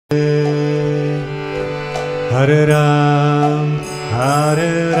Hare Ram,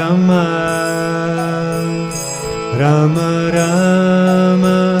 Hare Rama, Rama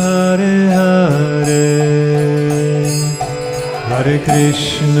Rama, Hare Hare, Hare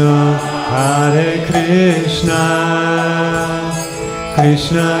Krishna,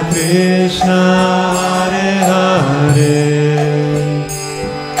 Krishna Krishna, Hare Hare,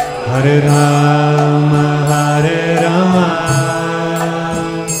 Hare Rama,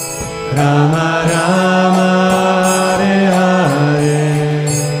 Rama Rama, Hare Hare.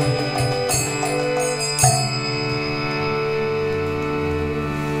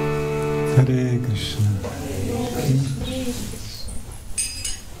 Hare Krishna.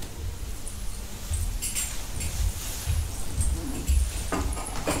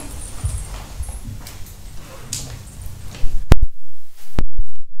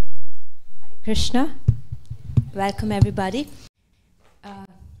 Krishna, welcome everybody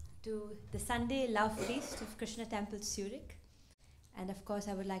to the Sunday Love Feast of Krishna Temple, Zurich. And of course,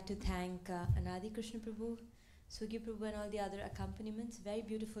 I would like to thank Anadi Krishna Prabhu, Sugi Prabhu, and all the other accompaniments. Very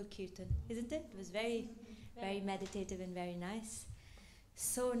beautiful kirtan, isn't it? It was very, very meditative and very nice.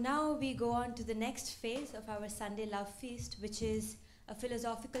 So now we go on to the next phase of our Sunday Love Feast, which is a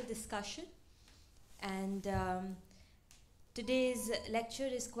philosophical discussion. And today's lecture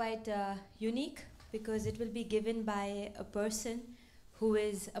is quite unique because it will be given by a person who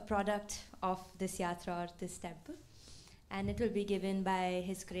is a product of this yatra or this temple. And it will be given by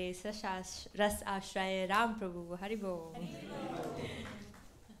His Grace Rasashraya Rama Prabhu. Haribo.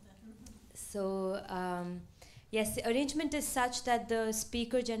 So, yes, the arrangement is such that the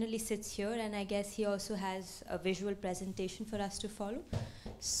speaker generally sits here, and I guess he also has a visual presentation for us to follow.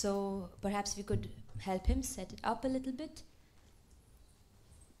 So perhaps we could help him set it up a little bit.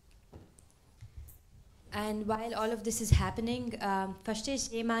 And while all of this is happening,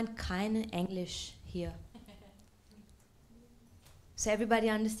 versteht jemand kein Englisch hier? So everybody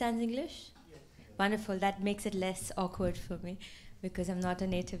understands English? Yes. Wonderful, that makes it less awkward for me because I'm not a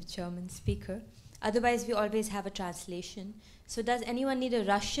native German speaker. Otherwise, we always have a translation. So does anyone need a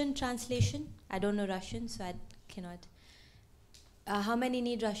Russian translation? I don't know Russian, so I cannot. How many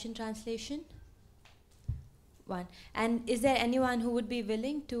need Russian translation? One. And is there anyone who would be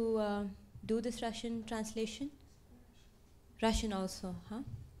willing to do this Russian translation? Russian also, huh?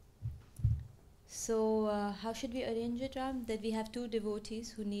 So how should we arrange it, Ram? That we have two devotees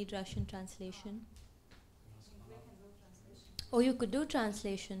who need Russian translation. Oh, you could do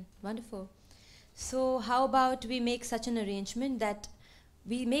translation. Wonderful. So how about we make such an arrangement that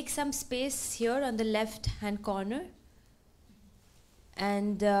we make some space here on the left-hand corner,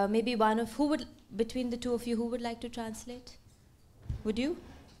 and maybe one of between the two of you, who would like to translate? Would you?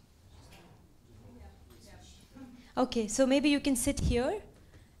 Okay, so maybe you can sit here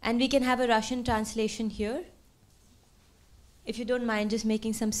and we can have a Russian translation here. If you don't mind just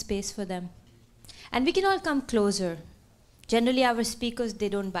making some space for them. And we can all come closer. Generally our speakers, they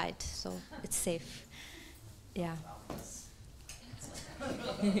don't bite, so it's safe. Yeah.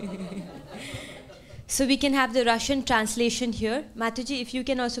 So we can have the Russian translation here. Mataji, if you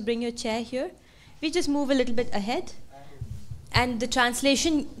can also bring your chair here. We just move a little bit ahead. And the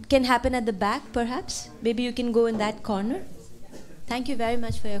translation can happen at the back, perhaps. Maybe you can go in that corner. Thank you very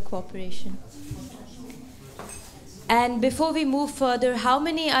much for your cooperation. And before we move further, how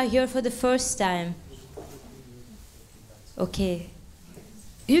many are here for the first time? Okay.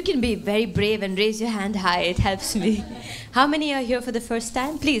 You can be very brave and raise your hand high. It helps me. How many are here for the first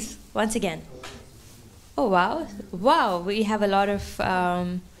time? Please, once again. Oh, wow. Wow, we have a lot of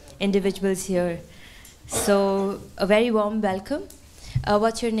individuals here. So, a very warm welcome.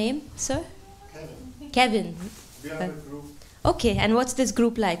 What's your name, sir? Kevin. Kevin. We have a group. Okay, and what's this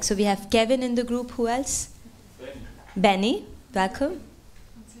group like? So we have Kevin in the group. Who else? Benny. Benny. Welcome.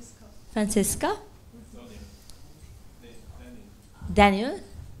 Francisca. Daniel.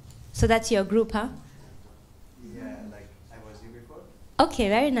 So that's your group, huh? Yeah, like I was here before. Okay,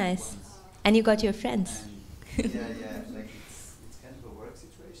 very nice. And you got your friends. Yeah, like it's kind of a work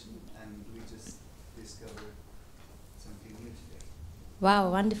situation, and we just discovered something new today. Wow,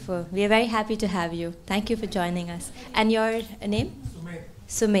 wonderful. We are very happy to have you. Thank you for joining us. And your name? Sumed.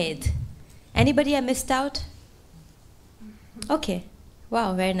 Sumed. Anybody I missed out? Okay.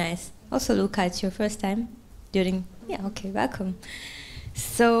 Wow, very nice. Also, Luca, it's your first time during... Yeah, okay, welcome.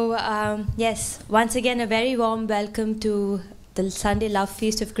 So, yes, once again, a very warm welcome to the Sunday Love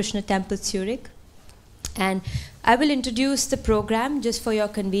Feast of Krishna Temple, Zurich. And I will introduce the program just for your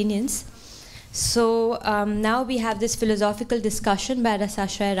convenience. So now we have this philosophical discussion by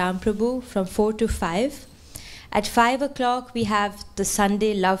Rasashraya Rama Prabhu from 4 to 5. At 5 o'clock, we have the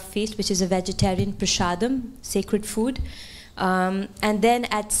Sunday Love Feast, which is a vegetarian prasadam, sacred food. And then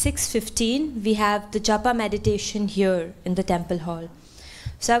at 6:15, we have the japa meditation here in the temple hall.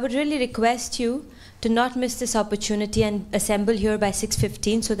 So I would really request you to not miss this opportunity and assemble here by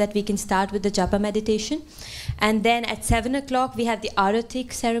 6:15 so that we can start with the japa meditation. And then at 7 o'clock, we have the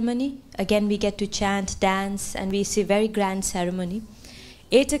aratik ceremony. Again, we get to chant, dance, and we see very grand ceremony.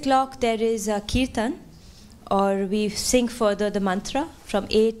 8 o'clock, there is a kirtan, or we sing further the mantra from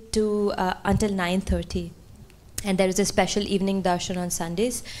 8 to until 9:30. And there is a special evening darshan on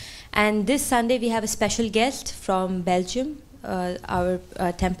Sundays. And this Sunday, we have a special guest from Belgium, our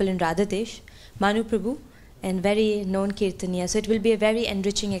temple in Radhadesh, Manu Prabhu, and very known Kirtaniya. So it will be a very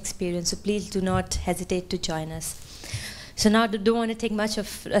enriching experience. So please do not hesitate to join us. So now I don't want to take much of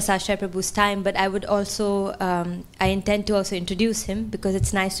Rasashraya Prabhu's time, but I would also, I intend to also introduce him because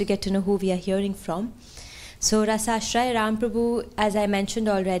it's nice to get to know who we are hearing from. So Rasashraya Rama Prabhu, as I mentioned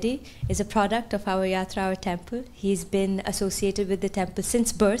already, is a product of our Yatra, our temple. He's been associated with the temple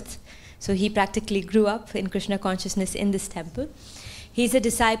since birth. So he practically grew up in Krishna consciousness in this temple. He's a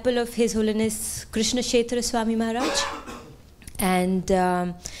disciple of His Holiness Krishna Kshetra Swami Maharaj. And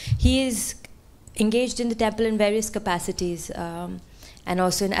he is engaged in the temple in various capacities and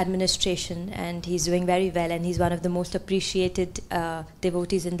also in administration. And he's doing very well. And he's one of the most appreciated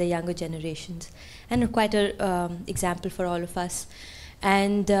devotees in the younger generations. And quite an example for all of us.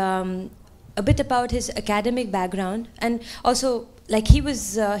 And a bit about his academic background. And also, like he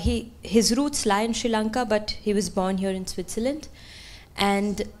was, his roots lie in Sri Lanka, but he was born here in Switzerland.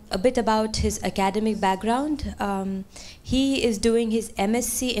 And a bit about his academic background. He is doing his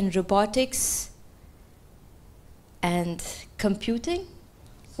MSc in robotics and computing.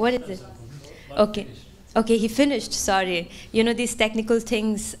 What is it? Okay. Okay, he finished, sorry. You know, these technical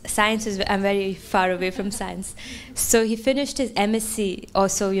things, science is, I'm very far away from science. So he finished his MSc,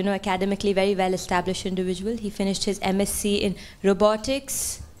 also, you know, academically very well-established individual. He finished his MSc in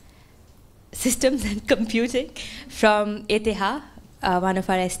robotics, systems and computing from ETH, one of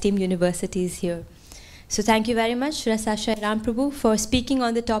our esteemed universities here. So thank you very much, Rasashraya Rama Prabhu, for speaking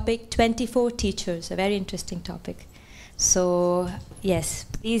on the topic 24 teachers, a very interesting topic. So, yes,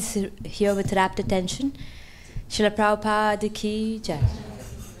 please hear with rapt attention. Srila Prabhupada ki jai.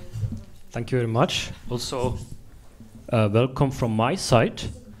 Thank you very much. Also, welcome from my side.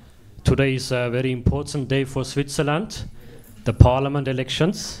 Today is a very important day for Switzerland, the parliament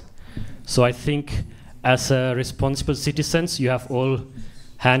elections. So I think as responsible citizens, you have all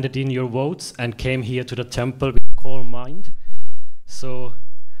handed in your votes and came here to the temple with a calm mind. So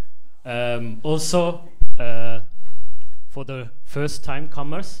also, for the first time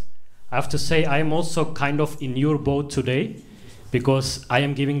comers, I have to say I am also kind of in your boat today because I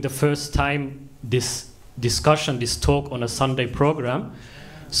am giving the first time this discussion, this talk on a Sunday program.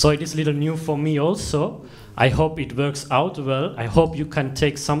 So it is a little new for me also. I hope it works out well. I hope you can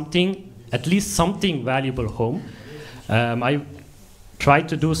take something, at least something valuable home. I tried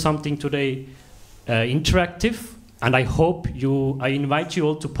to do something today interactive, and I hope I invite you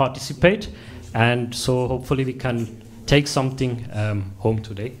all to participate, and so hopefully we can take something home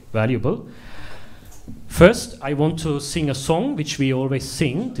today, valuable. First, I want to sing a song which we always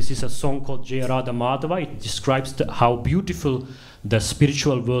sing. This is a song called Jaya Radha Madhava. It describes how beautiful the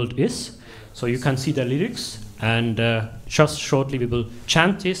spiritual world is. So you can see the lyrics, and just shortly we will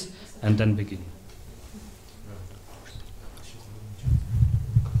chant this and then begin.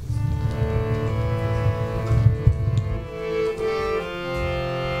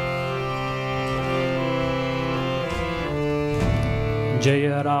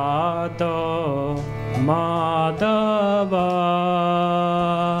 Jaya Radha Madhava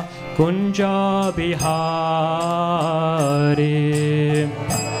Kunja Bihari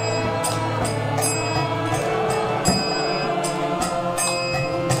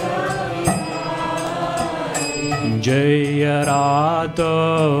Jaya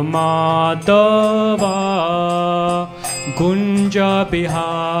Radha Madhava Kunja Bihari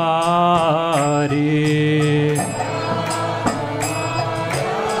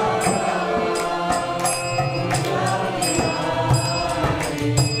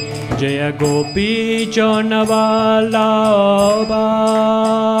Jaya Gopi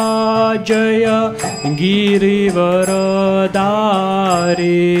Janavallabha Jaya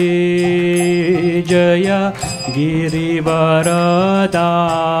Girivaradari Jaya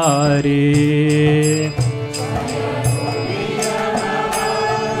Girivaradari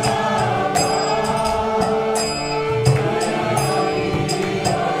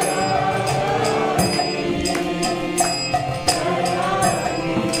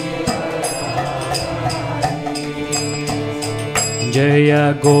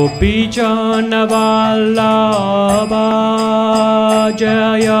Jaya Gopi Jana Vallabha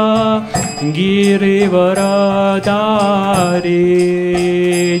Jaya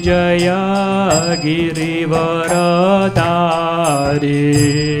Girivaradari Jaya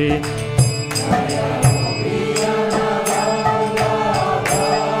Girivaradari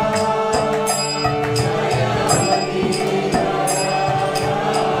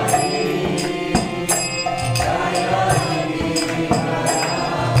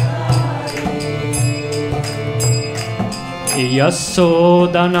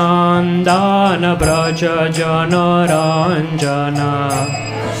Yasodanandana Braja Jana Ranjana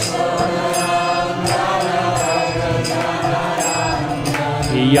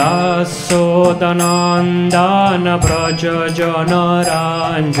Yasodanandana Braja Jana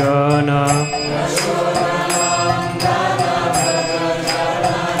Ranjana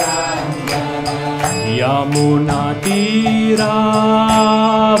Yamuna Tira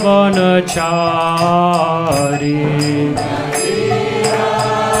Vanachari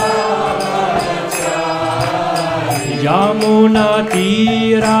Yamuna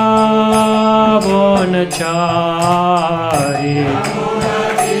Tira Vanachari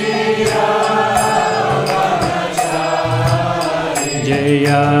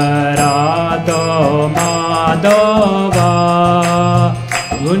Jaya Radha Madhava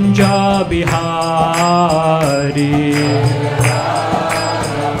Gunja Bihari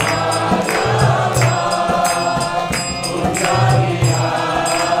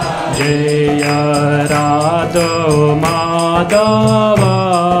Jaya Radha Madhava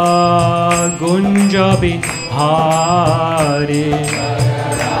Gunja Bihari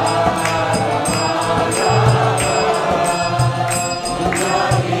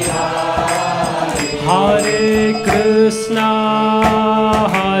Hare Krishna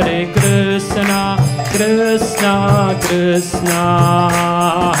Krishna Krishna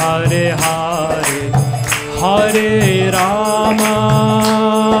Hare Hare Hare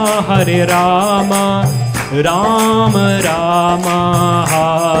Rama Rama Rama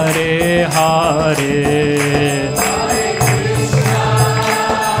Hare Hare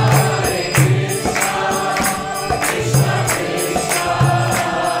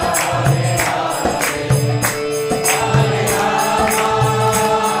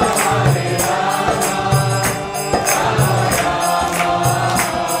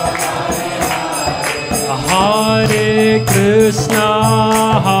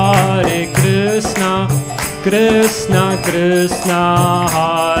Krishna Krishna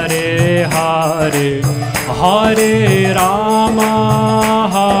Hare Hare Hare Rama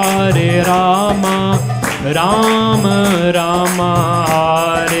Rama Rama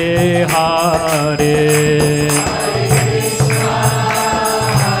Hare Hare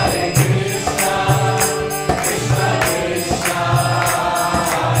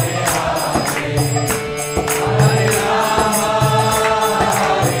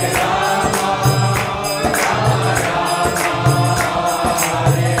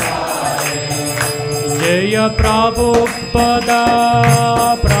Jaya Prabhupada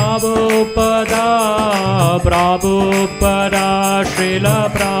Prabhupada Prabhupada Srila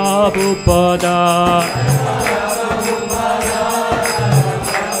Prabhupada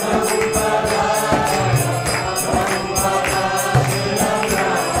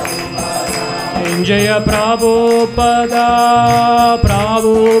Jaya Prabhupada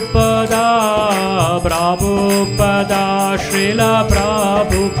Prabhupada Prabhupada Srila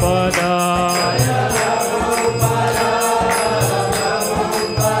Prabhupada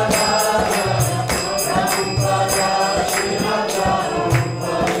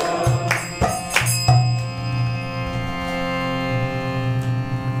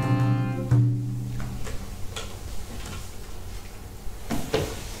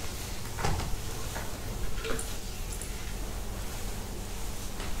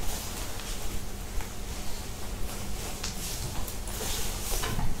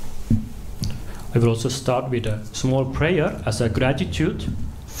I will also start with a small prayer as a gratitude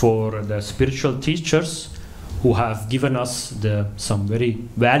for the spiritual teachers who have given us some very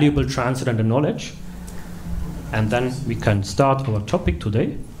valuable transcendental knowledge. And then we can start our topic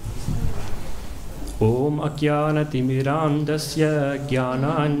today. Om Akyana Timirandasya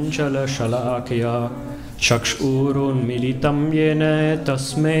Jnananjala Shalakaya Chakshurun Militam Yena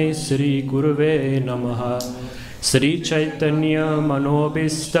Tasmai Sri Guruve Namaha Sri Chaitanya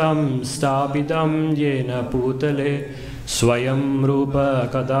Manobistam Stabidam Yena Putale Swayam Rupa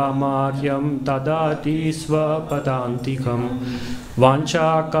Kadamaryam Tadati Swapadantikam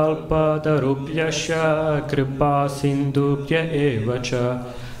Vancha Kalpa Tarupyasha Kripa Sindhupya Evacha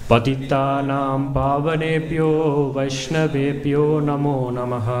Patitanam pavanebhyo Vaishnavebhyo namo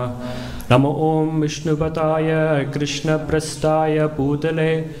namaha. Namo Om Vishnupataya Krishna Prastaya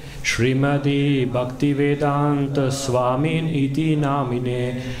Putale Srimadi Bhaktivedanta Swamin iti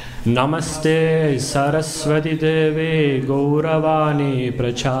namine. Namaste Saraswati Deve Gauravani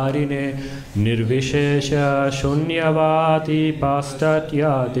Pracharine Nirvishesha Shunyavati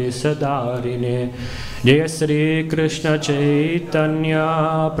Pastatyate Sadarine. Jaya Sri Krishna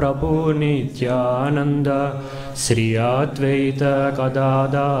Chaitanya Prabhu Nityananda Sri Advaita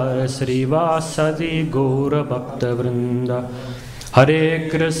Gadadhar Sri Vasadi Gaura Bhakta Vrinda. Hare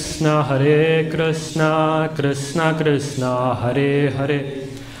Krishna Krishna Krishna Hare Hare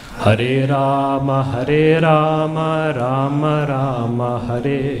Hare Rama Rama Rama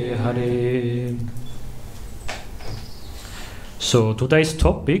Hare Hare. So today's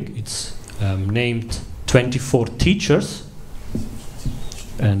topic, it's named 24 teachers,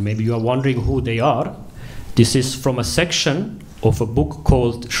 and maybe you are wondering who they are. This is from a section of a book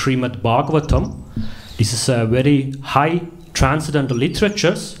called Srimad Bhagavatam. This is a very high transcendental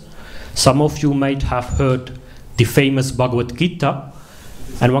literatures. Some of you might have heard the famous Bhagavad Gita,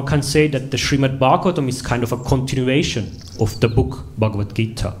 and one can say that the Srimad Bhagavatam is kind of a continuation of the book Bhagavad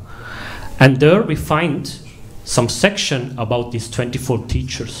Gita. And there we find some section about these 24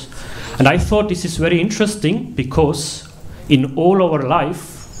 teachers. And I thought this is very interesting because in all our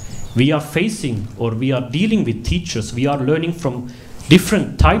life we are facing or we are dealing with teachers. We are learning from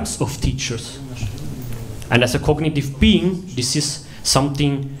different types of teachers. And as a cognitive being, this is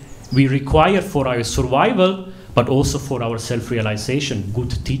something we require for our survival, but also for our self-realization,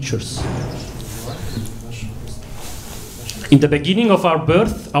 good teachers. In the beginning of our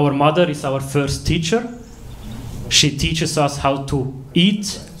birth, our mother is our first teacher. She teaches us how to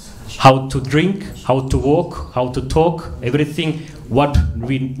eat, how to drink, how to walk, how to talk, everything what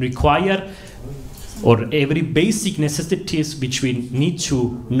we require, or every basic necessities which we need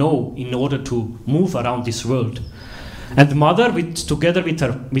to know in order to move around this world. And the mother, together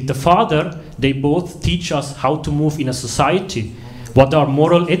with the father, they both teach us how to move in a society. What are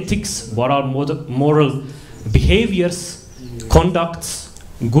moral ethics? What are moral behaviors, conducts?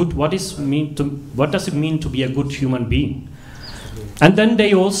 Good. What does it mean to be a good human being? And then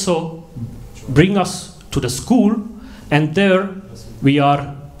they also bring us to the school, and there we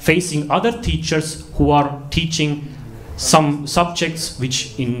are facing other teachers who are teaching some subjects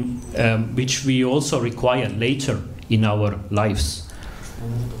which we also require later in our lives.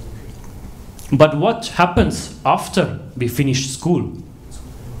 But what happens after we finish school?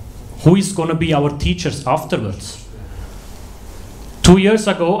 Who is going to be our teachers afterwards? 2 years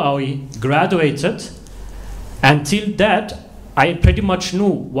ago I graduated. Until that I pretty much knew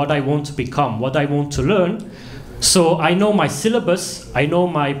what I want to become, what I want to learn. So I know my syllabus, I know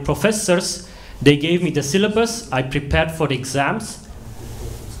my professors, they gave me the syllabus, I prepared for the exams,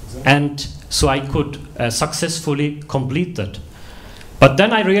 and so I could successfully complete that. But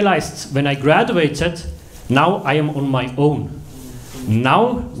then I realized when I graduated, now I am on my own.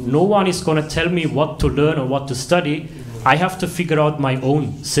 Now no one is going to tell me what to learn or what to study. I have to figure out my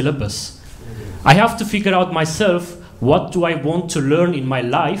own syllabus. I have to figure out myself, what do I want to learn in my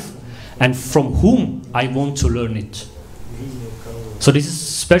life, and from whom I want to learn it. So this is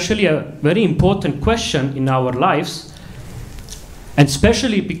especially a very important question in our lives, and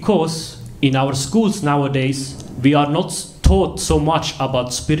especially because in our schools nowadays we are not taught so much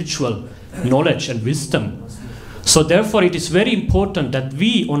about spiritual knowledge and wisdom. So therefore it is very important that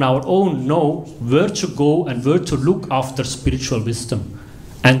we on our own know where to go and where to look after spiritual wisdom,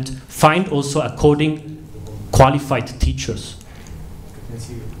 and find also according qualified teachers.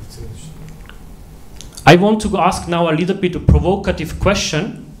 I want to ask now a little bit of provocative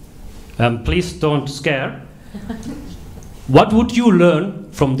question. Please don't scare. What would you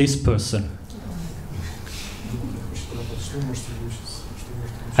learn from this person?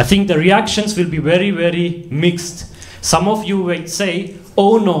 I think the reactions will be very, very mixed. Some of you will say,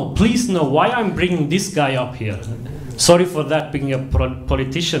 oh no, please no, why I'm bringing this guy up here? Sorry for that, being a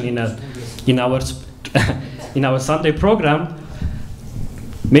politician in our Sunday program.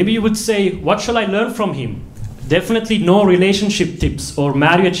 Maybe you would say, what shall I learn from him? Definitely no relationship tips or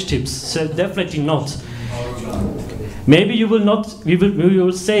marriage tips. So definitely not. Maybe you will not. We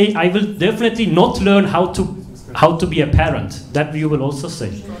will say, I will definitely not learn how to be a parent. That you will also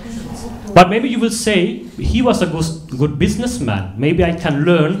say. But maybe you will say, he was a good businessman. Maybe I can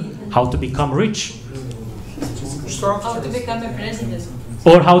learn how to become rich. How to become a president.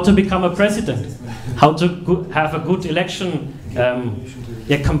 Or how to become a president. How to have a good election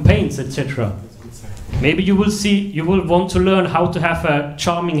campaigns, etc. Maybe you will want to learn how to have a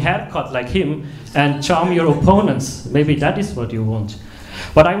charming haircut like him and charm your opponents. Maybe that is what you want.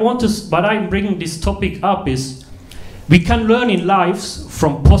 But what I'm bringing this topic up is, we can learn in lives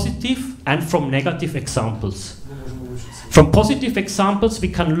from positive and from negative examples. From positive examples, we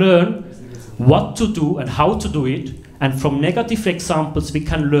can learn what to do and how to do it. And from negative examples, we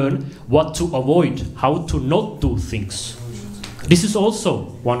can learn what to avoid, how to not do things. This is also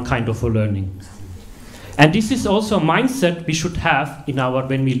one kind of a learning. And this is also a mindset we should have in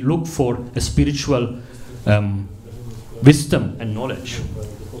when we look for a spiritual wisdom and knowledge.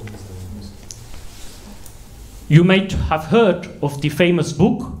 You might have heard of the famous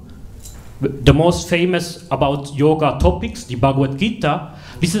book, the most famous about yoga topics, the Bhagavad Gita.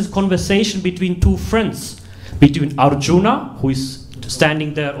 This is a conversation between two friends, between Arjuna, who is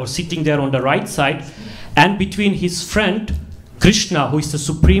standing there or sitting there on the right side, and between his friend Krishna, who is the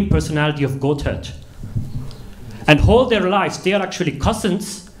Supreme Personality of Godhead. And all their lives, they are actually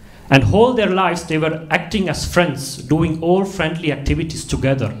cousins, and all their lives they were acting as friends, doing all friendly activities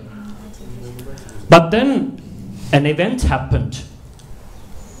together. But then an event happened.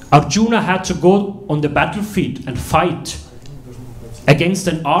 Arjuna had to go on the battlefield and fight against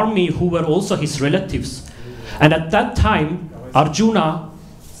an army who were also his relatives. And at that time, Arjuna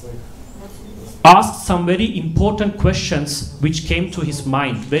asked some very important questions which came to his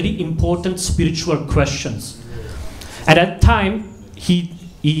mind, very important spiritual questions. And at that time, he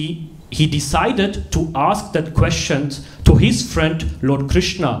decided to ask that question to his friend Lord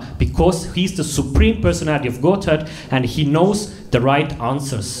Krishna, because he's the Supreme Personality of Godhead and he knows the right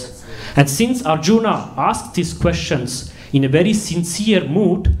answers. And since Arjuna asked these questions in a very sincere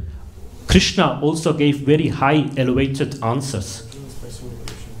mood, Krishna also gave very high elevated answers.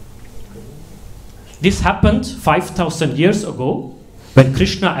 This happened 5,000 years ago when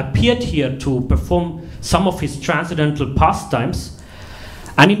Krishna appeared here to perform some of his transcendental pastimes.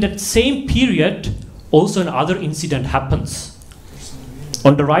 And in that same period, also another incident happens.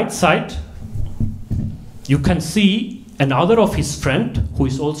 On the right side, you can see another of his friend, who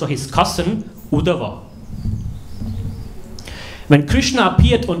is also his cousin, Uddhava. When Krishna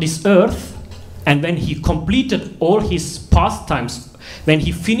appeared on this earth, and when he completed all his pastimes, when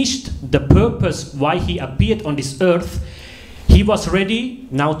he finished the purpose why he appeared on this earth, he was ready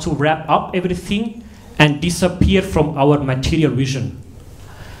now to wrap up everything and disappear from our material vision.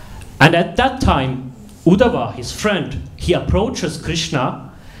 And at that time, Uddhava, his friend, he approaches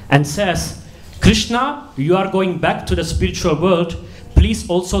Krishna and says, Krishna, you are going back to the spiritual world. Please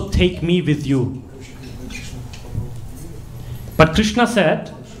also take me with you. But Krishna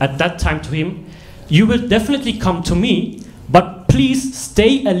said at that time to him, you will definitely come to me, but please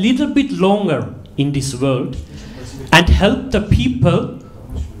stay a little bit longer in this world and help the people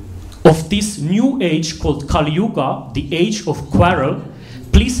of this new age called Kali Yuga, the age of quarrel.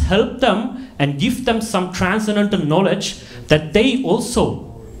 Please help them and give them some transcendental knowledge that they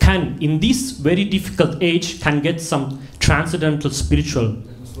also can, in this very difficult age, can get some transcendental spiritual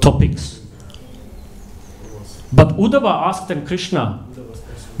topics. But Uddhava asked them Krishna,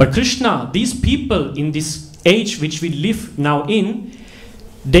 but Krishna, these people in this age which we live now in,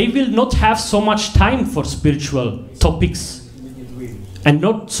 they will not have so much time for spiritual topics and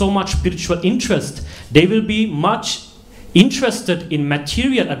not so much spiritual interest. They will be much interested in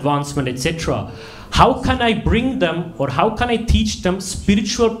material advancement, etc. How can I bring them, or how can I teach them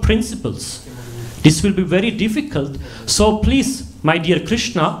spiritual principles? This will be very difficult. So please, my dear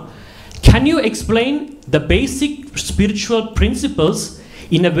Krishna, can you explain the basic spiritual principles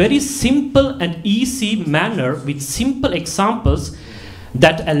in a very simple and easy manner with simple examples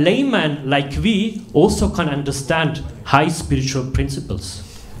that a layman like we also can understand high spiritual principles?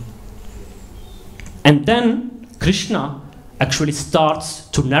 And then Krishna actually starts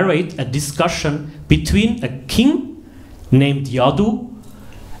to narrate a discussion between a king named Yadu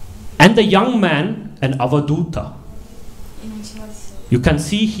and a young man, an Avaduta. You can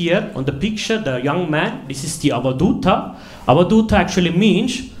see here on the picture the young man. This is the Avaduta. Avaduta actually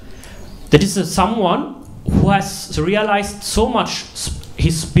means that is someone who has realized so much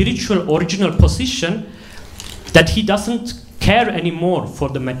his spiritual original position that he doesn't care anymore for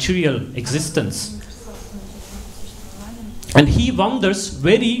the material existence. And he wanders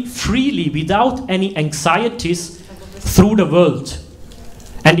very freely without any anxieties through the world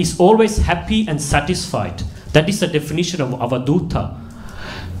and is always happy and satisfied. That is the definition of Avaduta.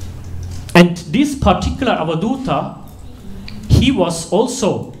 And this particular Avaduta, he was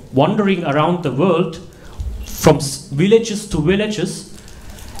also wandering around the world from villages to villages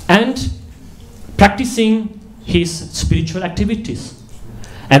and practicing his spiritual activities.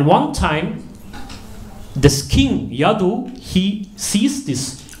 And one time, this king, Yadu, he sees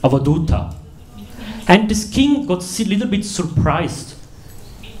this Avaduta. And this king got a little bit surprised.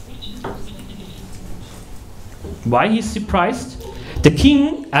 Why he's surprised? The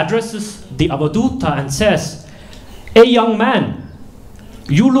king addresses the Avaduta and says, "Hey young man,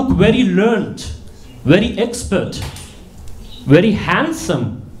 you look very learned, very expert, very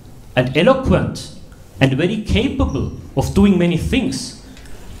handsome and eloquent and very capable of doing many things.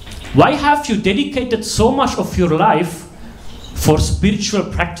 Why have you dedicated so much of your life for spiritual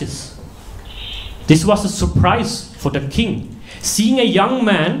practice?" This was a surprise for the king, seeing a young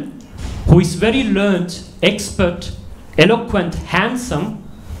man who is very learned, expert, eloquent, handsome,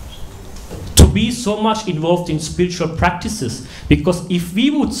 to be so much involved in spiritual practices. Because if we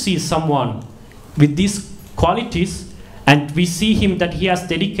would see someone with these qualities, and we see him that he has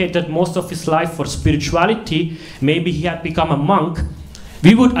dedicated most of his life for spirituality, maybe he had become a monk,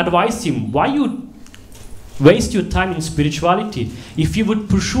 we would advise him, why you waste your time in spirituality? If you would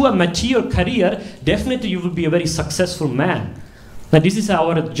pursue a material career, definitely you will be a very successful man. Now this is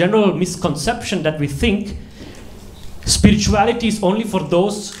our general misconception, that we think spirituality is only for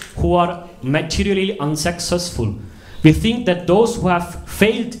those who are materially unsuccessful. We think that those who have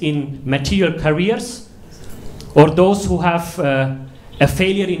failed in material careers, or those who have a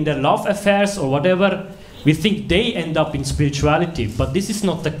failure in their love affairs or whatever, we think they end up in spirituality. But this is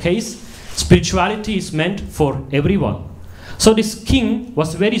not the case. Spirituality is meant for everyone. So this king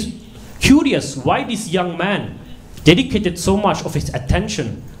was very curious why this young man dedicated so much of his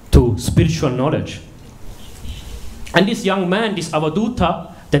attention to spiritual knowledge. And this young man, this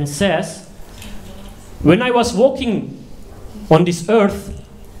Avaduta, then says, "When I was walking on this earth,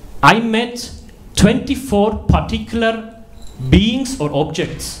 I met 24 particular beings or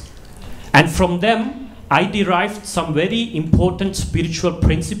objects. And from them, I derived some very important spiritual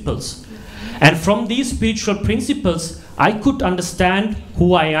principles. And from these spiritual principles, I could understand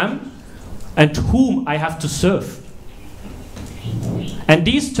who I am and whom I have to serve. And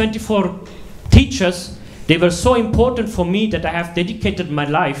these 24 teachers, they were so important for me that I have dedicated my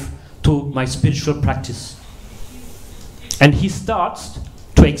life to my spiritual practice." And he starts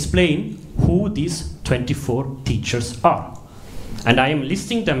to explain who these 24 teachers are. And I am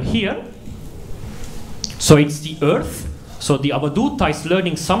listing them here. So it's the earth. So the Avaduta is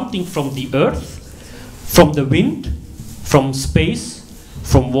learning something from the earth, from the wind, from space,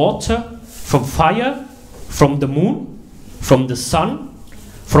 from water, from fire, from the moon, from the sun,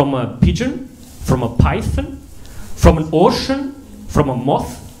 from a pigeon, from a python, from an ocean, from a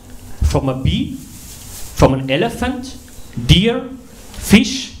moth, from a bee, from an elephant, deer,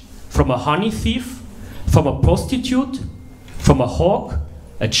 fish, from a honey thief, from a prostitute, from a hawk,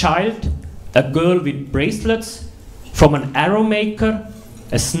 a child, a girl with bracelets, from an arrow maker,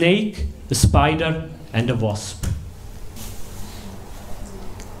 a snake, a spider, and a wasp.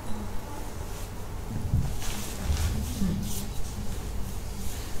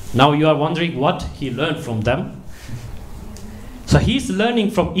 Now you are wondering what he learned from them. So he's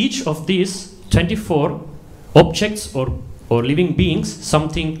learning from each of these 24 objects or living beings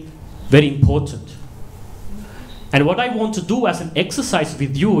something very important. And what I want to do as an exercise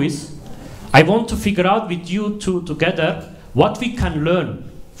with you is, I want to figure out with you two together what we can learn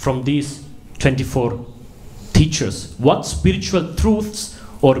from these 24 teachers. What spiritual truths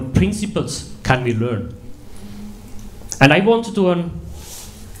or principles can we learn? And I want to do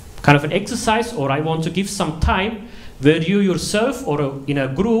kind of an exercise, or I want to give some time where you yourself or in a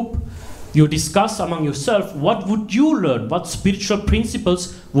group, you discuss among yourself, what would you learn? What spiritual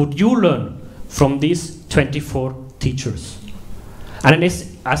principles would you learn from these 24 teachers? And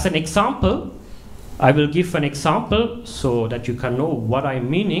as an example, I will give an example so that you can know what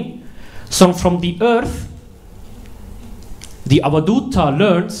I'm meaning. So from the earth, the Avaduta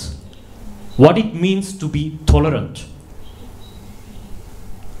learns what it means to be tolerant.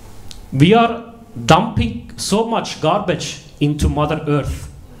 We are dumping so much garbage into Mother Earth.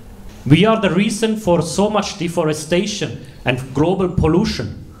 We are the reason for so much deforestation and global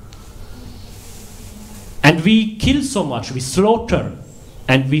pollution. And we kill so much, we slaughter,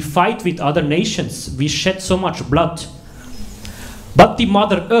 and we fight with other nations. We shed so much blood. But the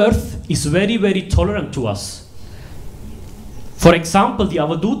Mother Earth is very, very tolerant to us. For example, the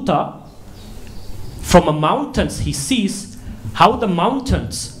Avaduta, from the mountains, he sees how the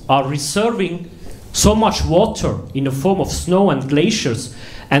mountains are reserving so much water in the form of snow and glaciers,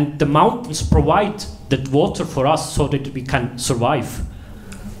 and the mountains provide that water for us so that we can survive.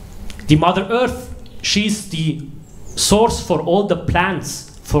 The Mother Earth, she's the source for all the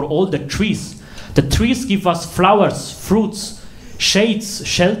plants, for all the trees. The trees give us flowers, fruits, shades,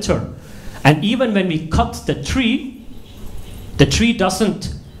 shelter. And even when we cut the tree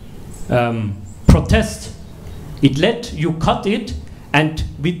doesn't protest. It let you cut it, and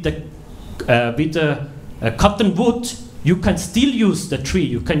with the cotton wood, you can still use the tree.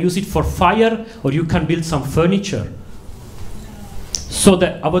 You can use it for fire, or you can build some furniture. So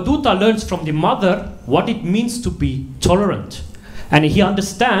the Avadhuta learns from the mother what it means to be tolerant. And he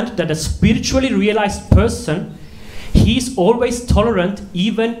understands that a spiritually realized person, he is always tolerant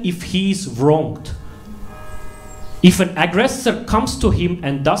even if he is wronged. If an aggressor comes to him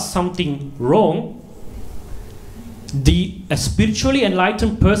and does something wrong, a spiritually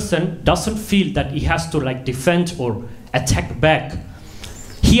enlightened person doesn't feel that he has to like defend or attack back.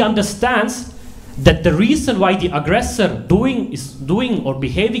 He understands that the reason why the aggressor is doing or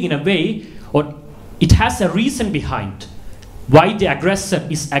behaving in a way, or it has a reason behind why the aggressor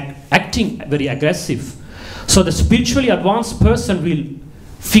is acting very aggressive. So the spiritually advanced person will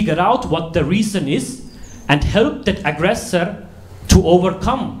figure out what the reason is and help that aggressor to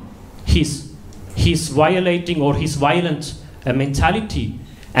overcome his violating or his violent mentality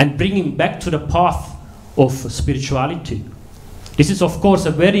and bring him back to the path of spirituality. This is of course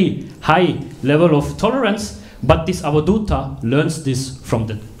a very high level of tolerance, but this Avadhuta learns this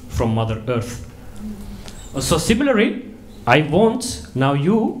from Mother Earth. So similarly, I want now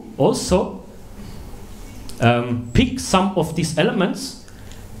you also pick some of these elements.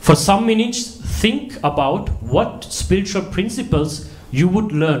 For some minutes, think about what spiritual principles you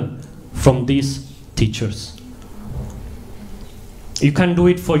would learn from these teachers. You can do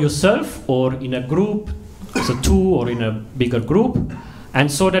it for yourself or in a group, so two or in a bigger group,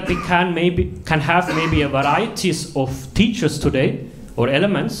 and so that we can have maybe a varieties of teachers today or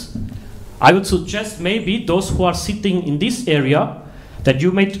elements. I would suggest maybe those who are sitting in this area that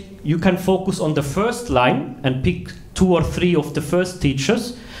you can focus on the first line and pick 2 or 3 of the first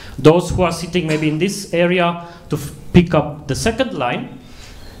teachers. Those who are sitting maybe in this area to pick up the second line.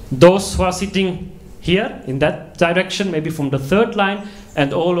 Those who are sitting here in that direction, maybe from the third line,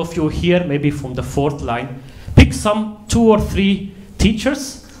 and all of you here maybe from the fourth line. Pick some 2 or 3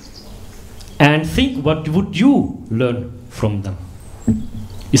 teachers and think what would you learn from them.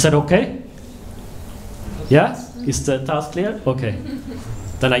 Is that okay? Yeah? Is the task clear? Okay.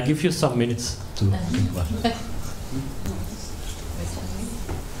 Then I give you some minutes to think about it.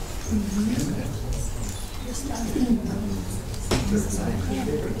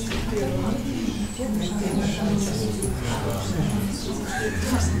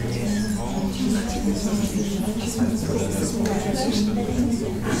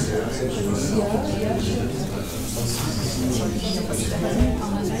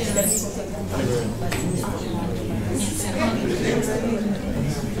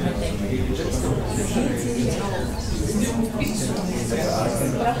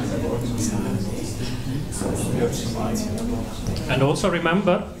 And also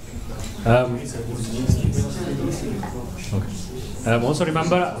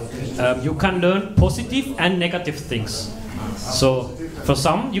remember, you can learn positive and negative things. So for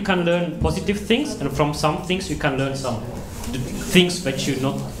some you can learn positive things, and from some things you can learn some things that you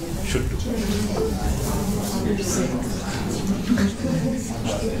not should do.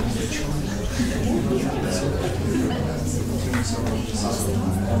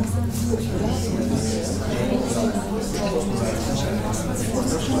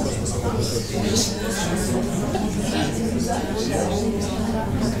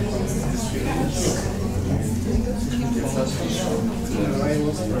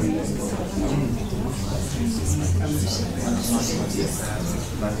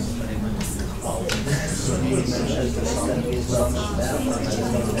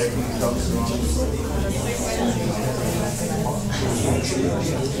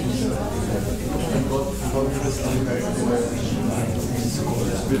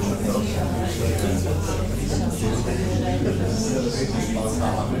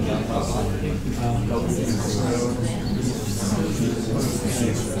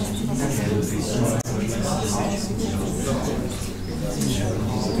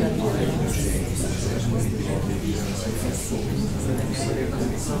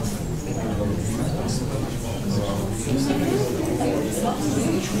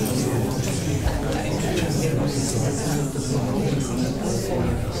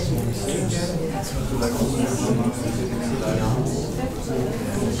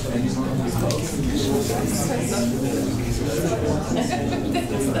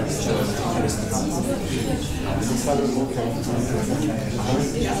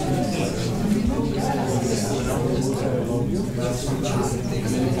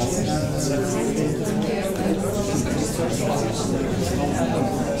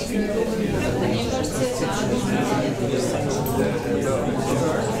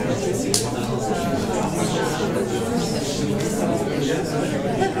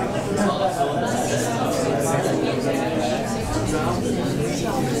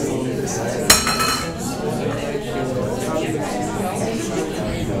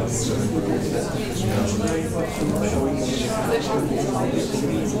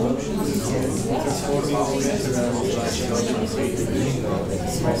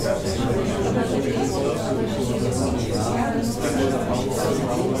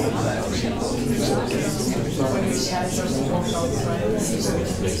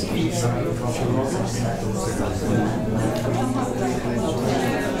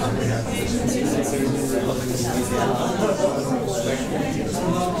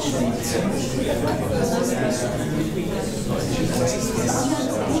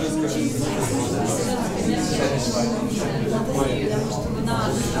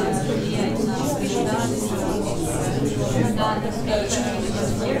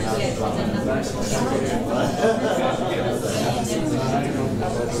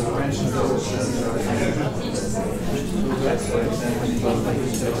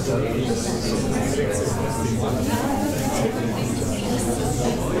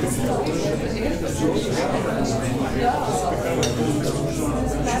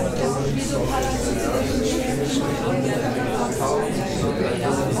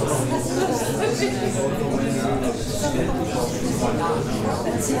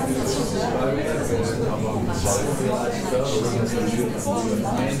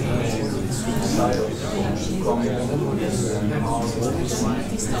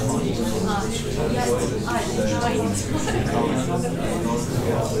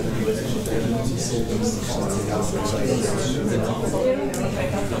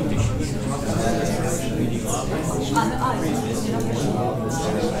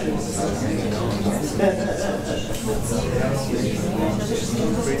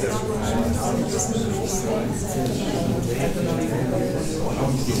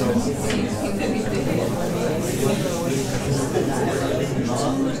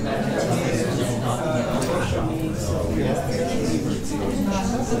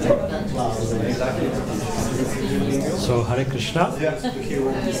 So Hare Krishna.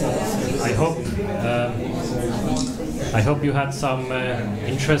 I hope you had some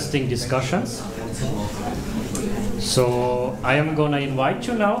interesting discussions. So I am gonna invite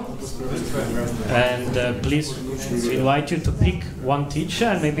you now, and please invite you to pick one teacher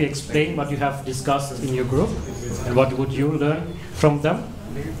and maybe explain what you have discussed in your group and what would you learn from them.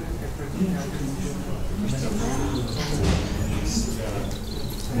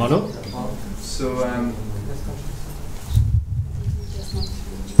 Manu?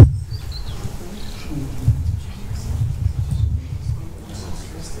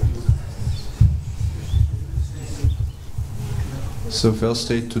 So first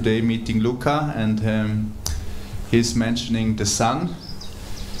day today meeting Luca, and he's mentioning the sun,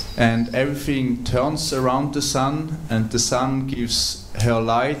 and everything turns around the sun, and the sun gives her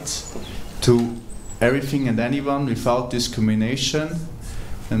light to everything and anyone without discrimination.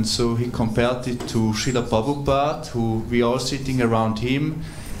 And so he compared it to Srila Prabhupada, who we are sitting around him,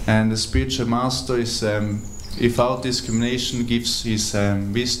 and the spiritual master is without discrimination gives his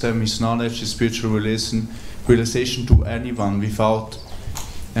wisdom, his knowledge, his spiritual realization to anyone without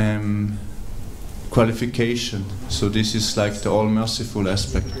qualification. So this is like the all-merciful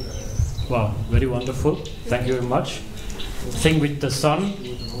aspect. Wow, very wonderful. Thank you very much. The thing with the sun,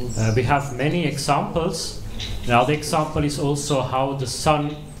 we have many examples. Now the example is also how the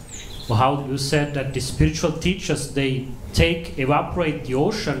sun, or how you said that the spiritual teachers, they evaporate the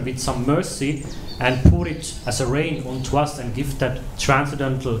ocean with some mercy and pour it as a rain onto us and give that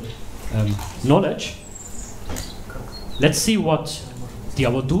transcendental knowledge. Let's see what the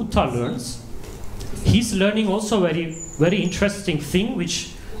Avadhuta learns. He's learning also very interesting thing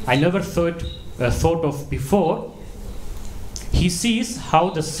which I never thought of before. He sees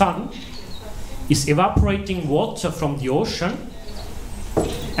how the sun is evaporating water from the ocean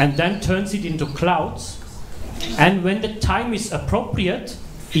and then turns it into clouds, and when the time is appropriate,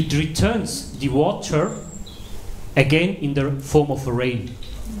 it returns the water again in the form of a rain.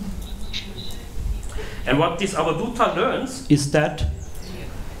 And what this Avadhuta learns is that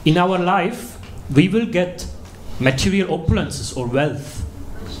in our life we will get material opulences or wealth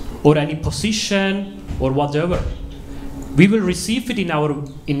or any position or whatever. We will receive it in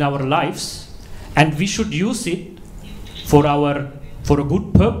our lives, and we should use it for a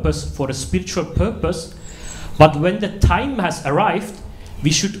good purpose, for a spiritual purpose. But when the time has arrived, we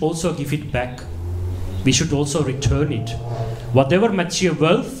should also give it back. We should also return it. Whatever material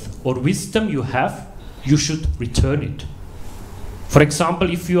wealth or wisdom you have, you should return it. For example,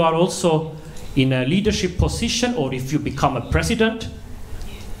 if you are also in a leadership position, or if you become a president,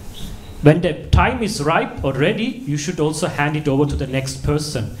 when the time is ripe or ready, you should also hand it over to the next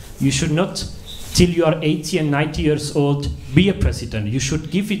person. You should not, till you are 80 and 90 years old, be a president. You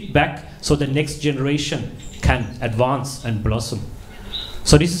should give it back so the next generation can advance and blossom.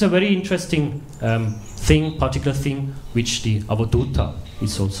 So this is a very interesting particular thing, which the Avadhuta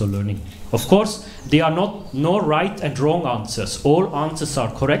is also learning. Of course, there are no right and wrong answers. All answers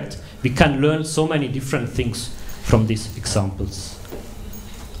are correct. We can learn so many different things from these examples.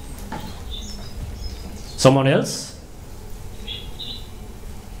 Someone else?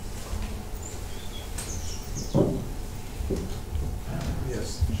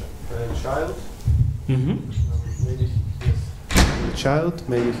 Yes, a child. Mm-hmm. Maybe a child.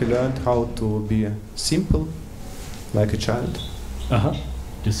 Maybe he learned how to be simple, like a child. Uh-huh.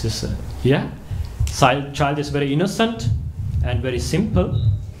 This is yeah. Child is very innocent and very simple.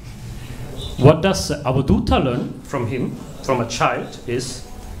 What does Avadhuta learn from him, from a child, is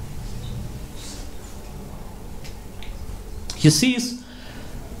he sees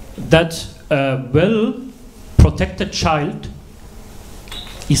that a well-protected child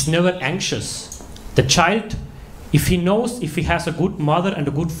is never anxious. The child, if he knows, if he has a good mother and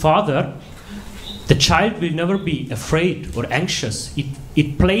a good father, the child will never be afraid or anxious.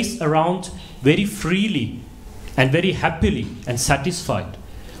 It plays around very freely and very happily and satisfied.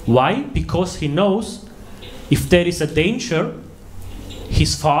 Why? Because he knows if there is a danger,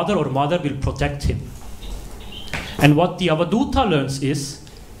 his father or mother will protect him. And what the Avadhuta learns is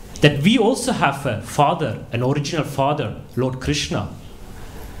that we also have a father, an original father, Lord Krishna.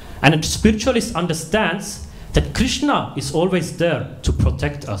 And a spiritualist understands that Krishna is always there to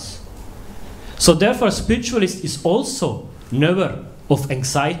protect us. So therefore, a spiritualist is also never of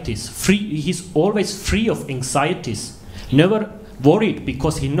anxieties. He's always free of anxieties, never worried,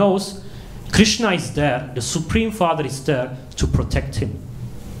 because he knows Krishna is there, the Supreme Father is there to protect him.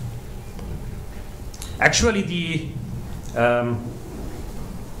 Actually, the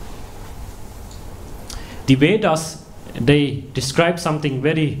Vedas, they describe something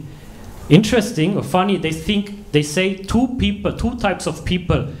very interesting or funny. They say two types of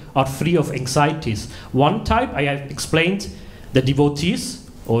people are free of anxieties. One type, I have explained, the devotees,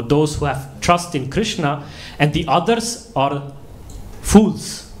 or those who have trust in Krishna, and the others are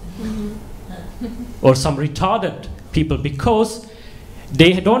fools or some retarded people, because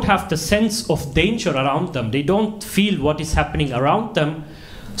they don't have the sense of danger around them. They don't feel what is happening around them,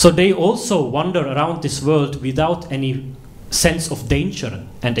 so they also wander around this world without any sense of danger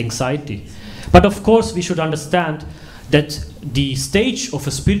and anxiety. But of course, we should understand that the stage of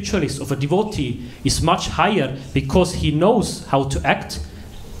a spiritualist, of a devotee, is much higher, because he knows how to act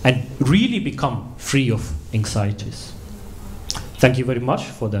and really become free of anxieties. Thank you very much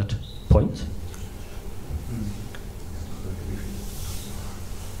for that point.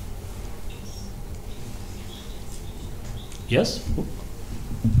 Yes?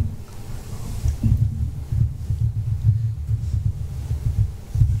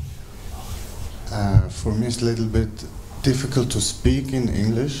 For me, it's a little bit difficult to speak in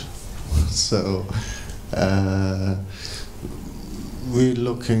English, so we're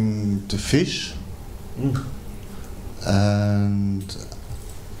looking to fish, and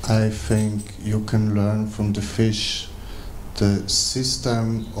I think you can learn from the fish the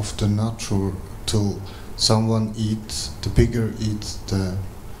system of the nature. To someone eats the bigger, eats the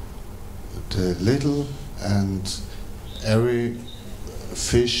little, and every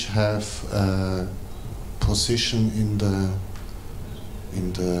fish have a position in the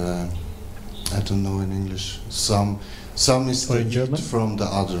I don't know in English. Some is or in the German? eat from the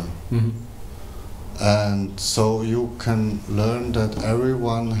other. Mm-hmm. And so you can learn that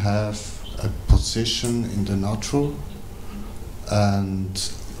everyone have a position in the natural,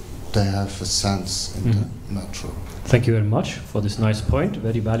 and they have a sense in the natural. Thank you very much for this nice point,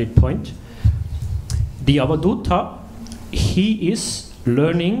 very valid point. The Avadhuta, he is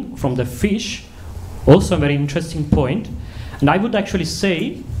learning from the fish, also a very interesting point. And I would actually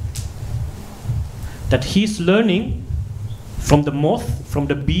say that he's learning from the moth, from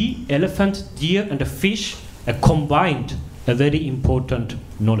the bee, elephant, deer, and the fish, a very important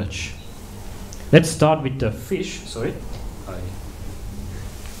knowledge. Let's start with the fish. Sorry.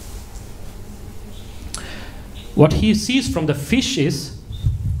 What he sees from the fish is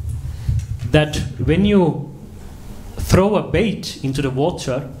that when you throw a bait into the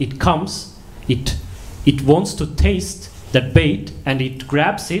water, it comes, it wants to taste that bait, and it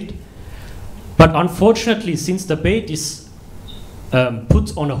grabs it. But unfortunately, since the bait is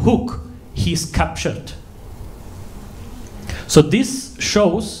put on a hook, he is captured. So this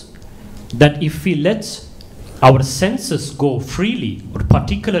shows that if we let our senses go freely, or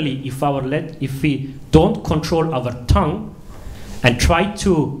particularly if we don't control our tongue and try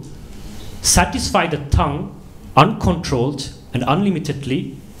to satisfy the tongue uncontrolled and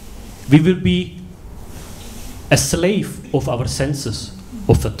unlimitedly, we will be a slave of our senses,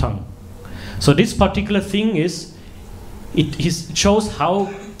 of the tongue. So this particular thing it shows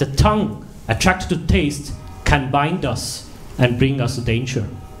how the tongue, attracted to taste, can bind us and bring us danger.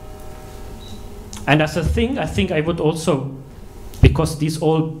 And as a thing, I think I would also, because these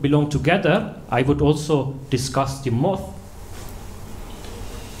all belong together, I would also discuss the moth.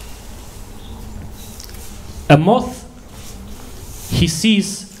 A moth, he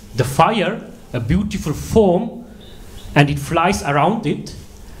sees the fire, a beautiful form, and it flies around it,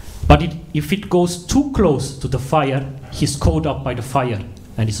 but if it goes too close to the fire, he's caught up by the fire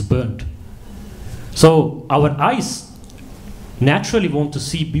and is burned. So our eyes naturally want to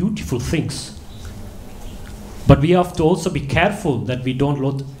see beautiful things, but we have to also be careful that we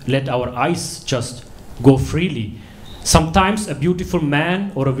don't let our eyes just go freely. Sometimes a beautiful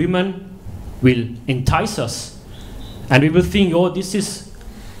man or a woman will entice us, and we will think, oh, this is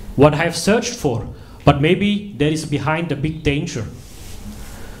what I have searched for, but maybe there is behind a big danger.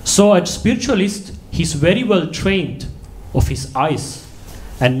 So a spiritualist, he's very well trained of his eyes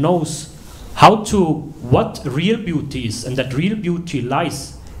and knows what real beauty is, and that real beauty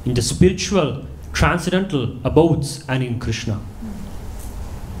lies in the spiritual transcendental abodes and in Krishna.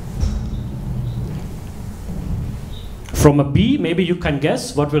 From a bee, maybe you can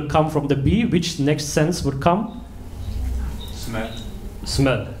guess what will come from the bee. Which next sense would come? Smell.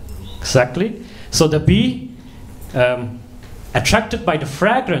 Smell, exactly. So the bee, attracted by the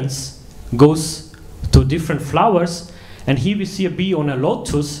fragrance, goes to different flowers, and here we see a bee on a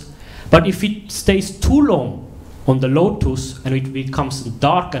lotus, but if it stays too long on the lotus and it becomes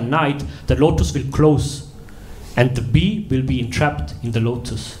dark and night, the lotus will close and the bee will be entrapped in the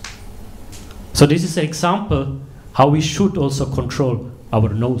lotus. So this is an example how we should also control our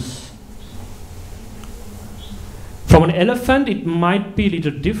nose. From an elephant, it might be a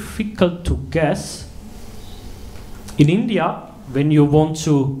little difficult to guess. In India, when you want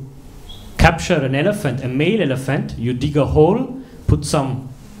to capture an elephant, a male elephant, you dig a hole, put some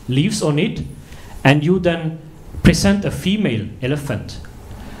leaves on it, and you then present a female elephant.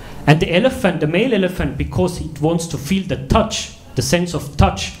 And the elephant, the male elephant, because it wants to feel the touch, the sense of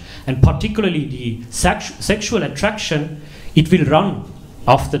touch, and particularly the sexual attraction, it will run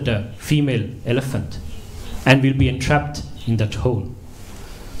after the female elephant and will be entrapped in that hole.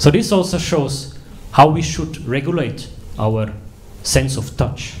 So this also shows how we should regulate our sense of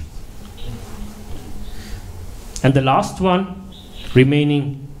touch. And the last one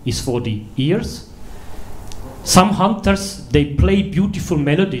remaining is for the ears. Some hunters, they play beautiful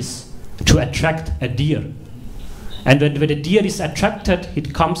melodies to attract a deer. And when the deer is attracted,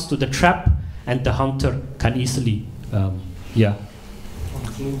 it comes to the trap and the hunter can easily grab. They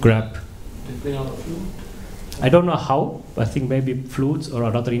play on a flute? I don't know how, I think maybe flutes or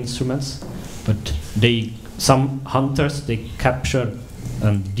other instruments, but some hunters, they capture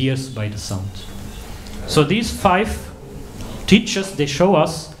deers by the sound. So these 5 teachers, they show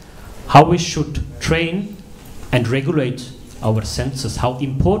us how we should train and regulate our senses, how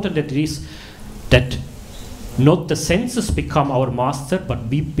important it is that not the senses become our master, but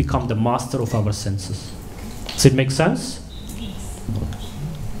we become the master of our senses. Does it make sense?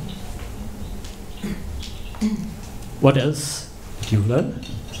 What else did you learn?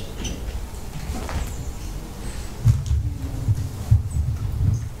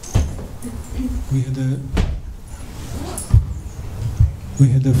 We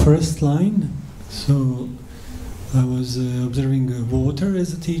had the first line, so I was observing water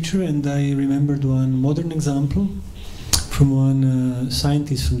as a teacher, and I remembered one modern example from one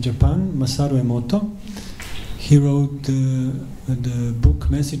scientist from Japan, Masaru Emoto. He wrote the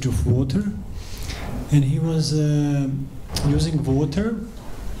book Message of Water, and he was using water,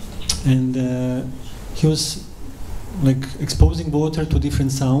 and he was like exposing water to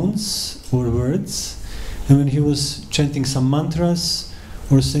different sounds or words, and when he was chanting some mantras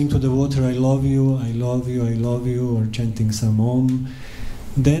or saying to the water, I love you, I love you, I love you, or chanting some Om,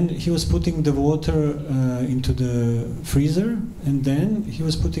 then he was putting the water into the freezer, and then he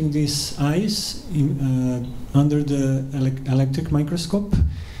was putting this ice under the electric microscope,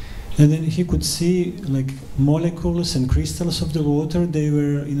 and then he could see like molecules and crystals of the water. They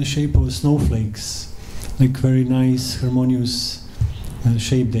were in the shape of snowflakes, like very nice harmonious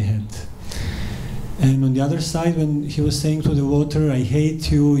shape they had. And on the other side, when he was saying to the water, I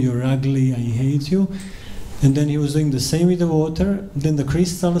hate you, you're ugly, I hate you, and then he was doing the same with the water, then the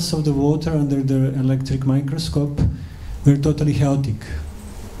crystals of the water under the electric microscope were totally chaotic,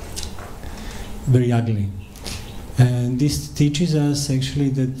 very ugly. And this teaches us actually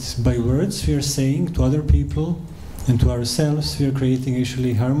that by words we are saying to other people and to ourselves, we are creating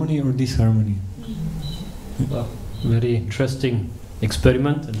actually harmony or disharmony. Well, very interesting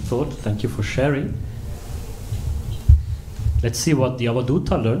experiment and thought. Thank you for sharing. Let's see what the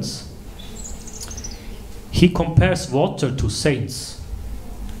Avadhuta learns. He compares water to saints.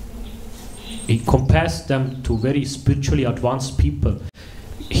 He compares them to very spiritually advanced people.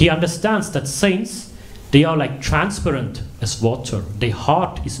 He understands that saints, they are like transparent as water. Their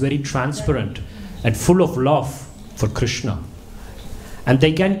heart is very transparent and full of love for Krishna. And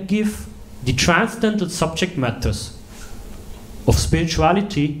they can give the transcendental subject matters of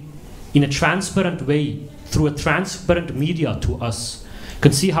spirituality in a transparent way, through a transparent media to us. You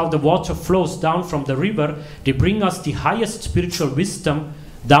can see how the water flows down from the river. They bring us the highest spiritual wisdom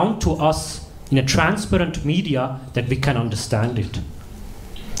down to us in a transparent media that we can understand it.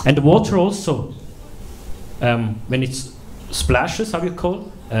 And the water also, when it splashes, how you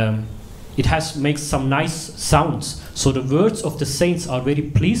call, it makes some nice sounds. So the words of the saints are very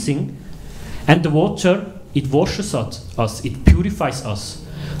pleasing, and the water, it washes us, it purifies us.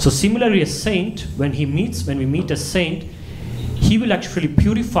 So similarly, a saint, when we meet a saint, he will actually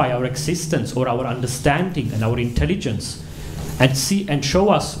purify our existence or our understanding and our intelligence, and show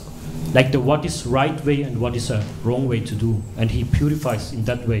us like what is right way and what is a wrong way to do, and he purifies in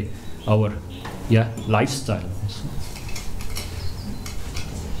that way our lifestyle.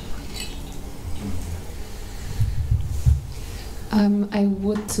 I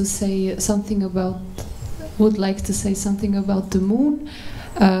would like to say something about the moon.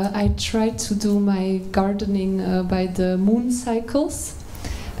 I try to do my gardening by the moon cycles,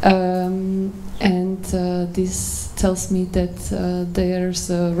 and this tells me that there's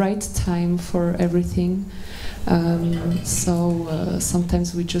a right time for everything. So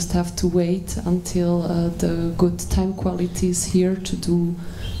sometimes we just have to wait until the good time quality is here to do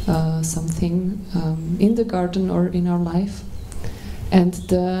something in the garden or in our life. And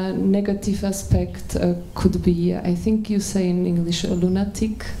the negative aspect could be, I think you say in English, a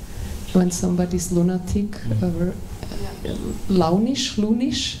lunatic, when somebody's lunatic, or launisch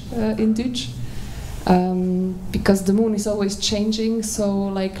in Dutch. Because the moon is always changing, so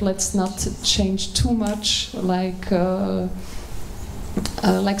let's not change too much, like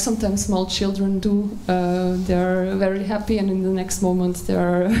sometimes small children do. They're very happy, and in the next moment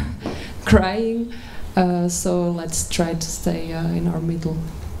they're crying. So let's try to stay in our middle.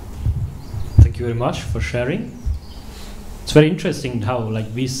 Thank you very much for sharing. It's very interesting how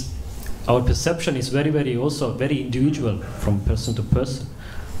our perception is very, very also very individual from person to person.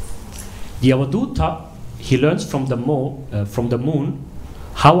 The Avadhuta, he learns from the moon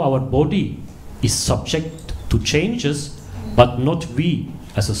how our body is subject to changes, but not we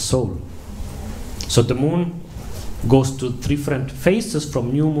as a soul. So the moon goes to different phases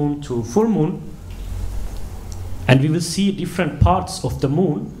from new moon to full moon, and we will see different parts of the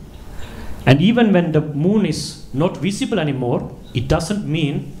moon. And even when the moon is not visible anymore, it doesn't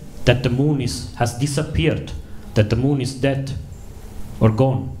mean that the moon has disappeared, that the moon is dead or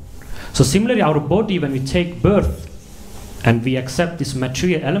gone. So similarly, our body, when we take birth and we accept these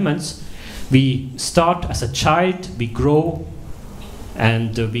material elements, we start as a child, we grow,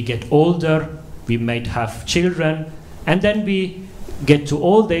 and we get older, we might have children, and then we get to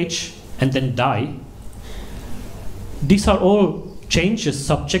old age and then die. These are all changes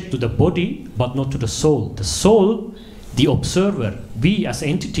subject to the body, but not to the soul. The soul, the observer, we as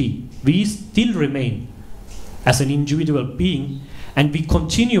entity, we still remain as an individual being, and we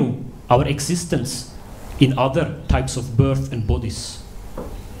continue our existence in other types of birth and bodies.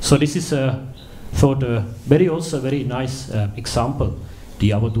 So this is thought very nice example the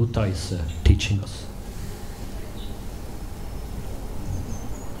Avadhuta is teaching us.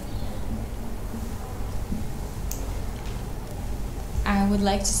 I would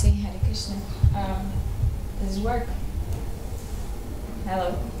like to say Hare Krishna. Does it work?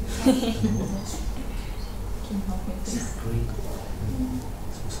 Hello. Can you help me please?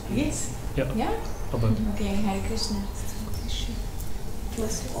 Yes? Yeah. Yeah? Okay, Hare Krishna.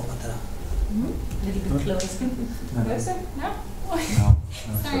 Closer. A little bit closer. Closer? No? No.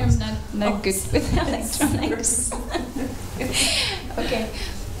 Sorry, I'm not good with electronics. Okay.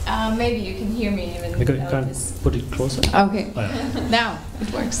 Maybe you can hear me even You without can this. put it closer. Okay. Oh, yeah. Now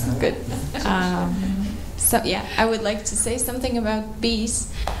it works. Good. So yeah, I would like to say something about bees.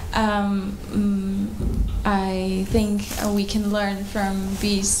 I think we can learn from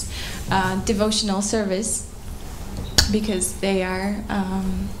B's devotional service, because they are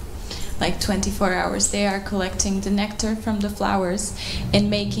like 24 hours. They are collecting the nectar from the flowers and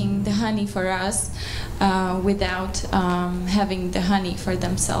making the honey for us without having the honey for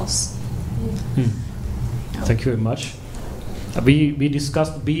themselves. Thank you very much. We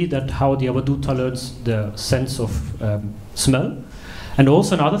discussed that how the Avaduta learns the sense of smell. And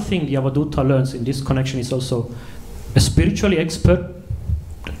also another thing the Avaduta learns in this connection is also a spiritually expert.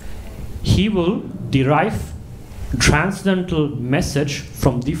 He will derive transcendental message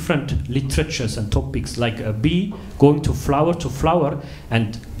from different literatures and topics, like a bee going to flower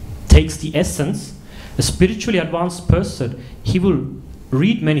and takes the essence. A spiritually advanced person, he will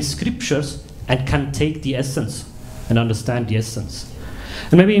read many scriptures and can take the essence and understand the essence.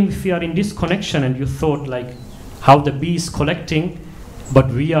 And maybe if you are in this connection and you thought like how the bee is collecting but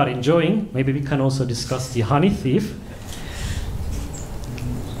we are enjoying, maybe we can also discuss the honey thief.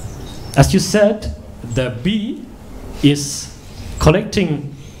 As you said, the bee is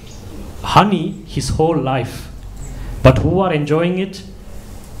collecting honey his whole life, but who are enjoying it?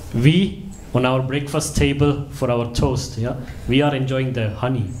 We on our breakfast table for our toast, we are enjoying the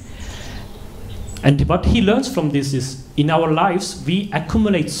honey. And what he learns from this is, in our lives we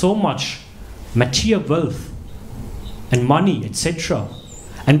accumulate so much material wealth and money, etc.,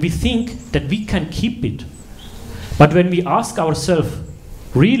 and we think that we can keep it. But when we ask ourselves,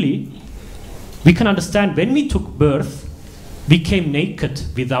 really, we can understand when we took birth, we came naked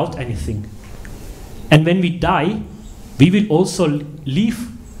without anything. And when we die, we will also leave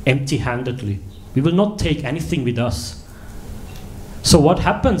empty-handedly. We will not take anything with us. So what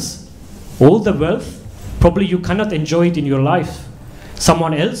happens? All the wealth, probably you cannot enjoy it in your life.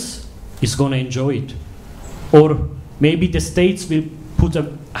 Someone else is going to enjoy it. Or maybe the states will put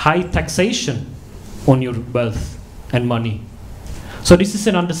a high taxation on your wealth and money. So this is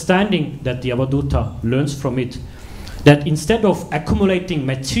an understanding that the Avaduta learns from it, that instead of accumulating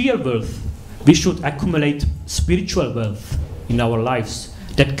material wealth, we should accumulate spiritual wealth in our lives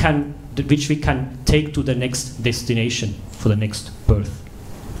which we can take to the next destination for the next birth.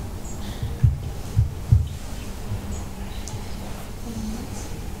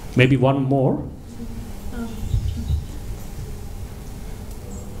 Maybe one more.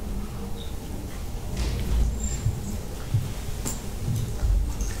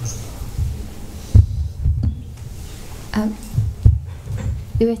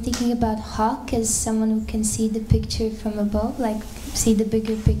 We were thinking about hawk as someone who can see the picture from above, like see the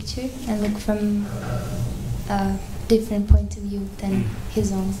bigger picture and look from a different point of view than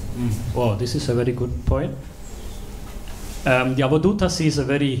his own. Oh, this is a very good point. The Avaduta sees a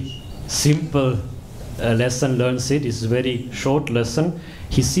very simple lesson, learns it. It's a very short lesson.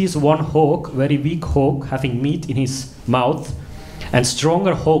 He sees one hawk, very weak hawk, having meat in his mouth, and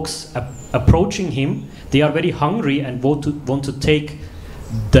stronger hawks approaching him. They are very hungry and want to take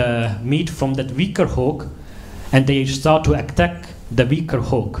the meat from that weaker hawk, and they start to attack the weaker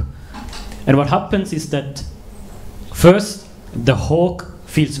hawk. And what happens is that first the hawk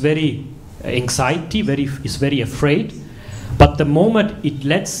feels very anxiety, is very afraid, but the moment it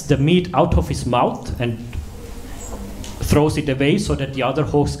lets the meat out of his mouth and throws it away so that the other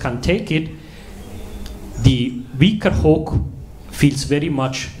hawks can take it, the weaker hawk feels very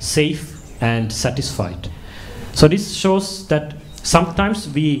much safe and satisfied. So this shows that sometimes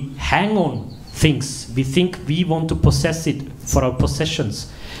we hang on things. We think we want to possess it for our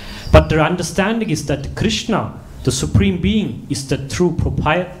possessions. But the understanding is that Krishna, the Supreme Being, is the true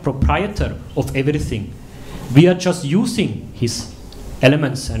proprietor of everything. We are just using his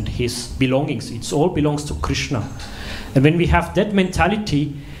elements and his belongings. It all belongs to Krishna. And when we have that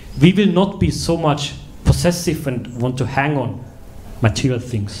mentality, we will not be so much possessive and want to hang on material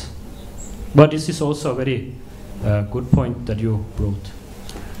things. But this is also a very good point that you brought.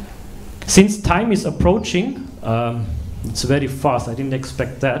 Since time is approaching, it's very fast. I didn't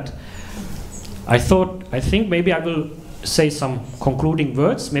expect that. I think maybe I will say some concluding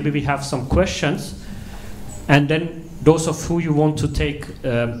words. Maybe we have some questions. And then those of who you want to take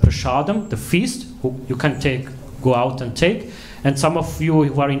prasadam, the feast, you can go out and take. And some of you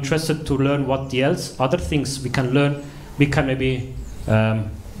who are interested to learn other things we can learn, we can maybe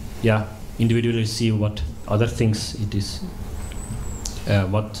individually see what other things it is,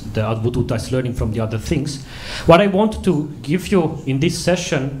 what the Avaduta is learning from the other things. What I want to give you in this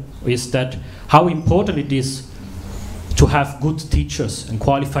session is that how important it is to have good teachers and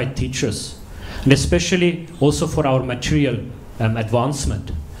qualified teachers, and especially also for our material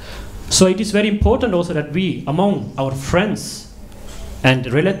advancement. So it is very important also that we, among our friends, and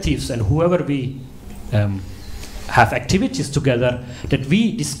relatives and whoever we have activities together, that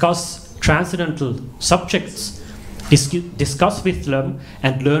we discuss transcendental subjects, discuss with them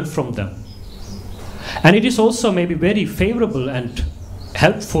and learn from them. And it is also maybe very favorable and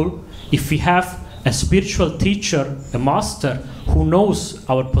helpful if we have a spiritual teacher, a master, who knows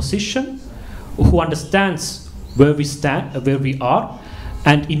our position, who understands where we stand, where we are,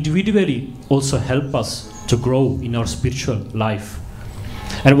 and individually also help us to grow in our spiritual life.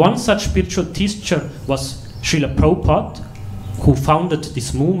 And one such spiritual teacher was Srila Prabhupada, who founded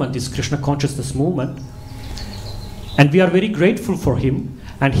this movement, this Krishna consciousness movement. And we are very grateful for him.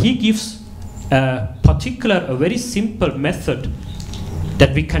 And he gives a very simple method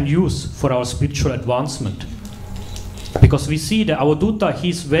that we can use for our spiritual advancement. Because we see that Avadhuta, he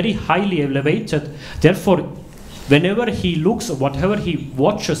is very highly elevated. Therefore, whenever he looks or whatever he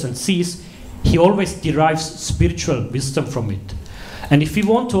watches and sees, he always derives spiritual wisdom from it. And if we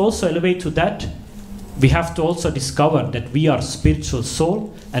want to also elevate to that, we have to also discover that we are spiritual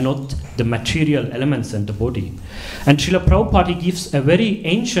soul and not the material elements and the body. And Srila Prabhupada, he gives a very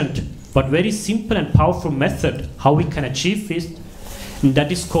ancient but very simple and powerful method how we can achieve this, and that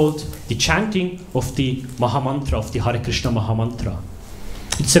is called the chanting of the Mahamantra, of the Hare Krishna Mahamantra.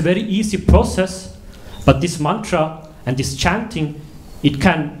 It's a very easy process, but this mantra and this chanting, it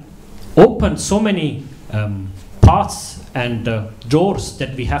can open so many paths and doors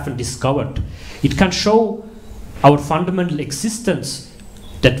that we haven't discovered. It can show our fundamental existence,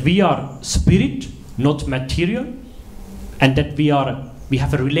 that we are spirit, not material, and that we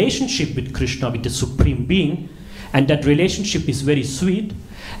have a relationship with Krishna, with the Supreme Being, and that relationship is very sweet.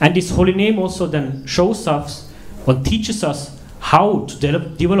 And this holy name also then shows us or teaches us how to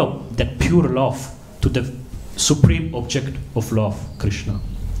develop that pure love to the supreme object of love, Krishna.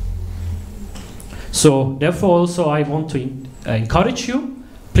 So therefore also I want to encourage you,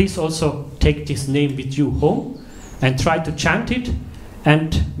 please also take this name with you home and try to chant it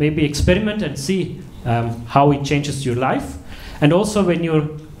and maybe experiment and see how it changes your life. And also when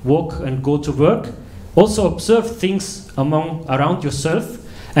you walk and go to work, also observe things around yourself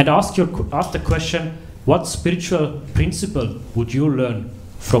and ask the question, what spiritual principle would you learn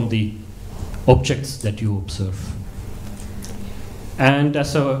from the objects that you observe? And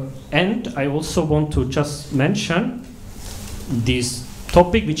as an end, I also want to just mention this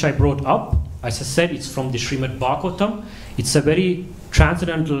topic which I brought up. As I said, it's from the Srimad Bhagavatam. It's a very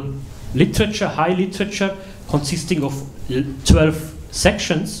transcendental literature, high literature, consisting of 12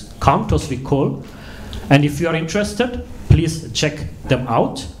 sections, cantos we call. And if you are interested, please check them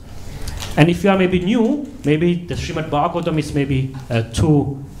out. And if you are maybe new, maybe the Srimad Bhagavatam is maybe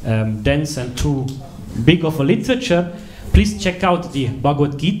too dense and too big of a literature, please check out the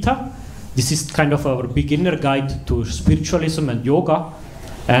Bhagavad Gita. This is kind of our beginner guide to spiritualism and yoga.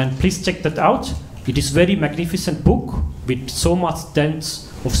 And please check that out. It is a very magnificent book with so much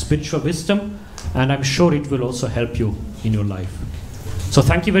depth of spiritual wisdom, and I'm sure it will also help you in your life. So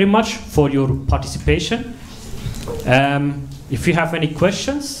thank you very much for your participation. If you have any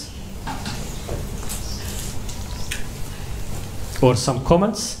questions or some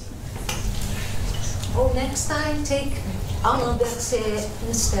comments. Oh, next time take Anna Bekse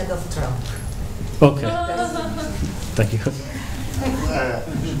instead of Trump. Okay. Thank you.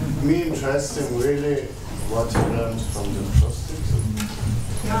 Me interesting really what you learned from the prostitute.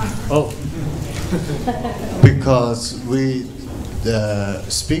 Oh. Because we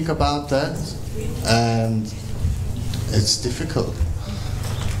speak about that and it's difficult.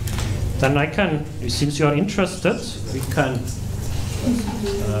 Then I can, since you are interested, we can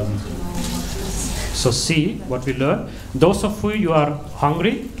so see what we learn. Those of you are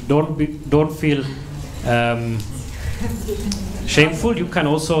hungry, don't feel shameful. You can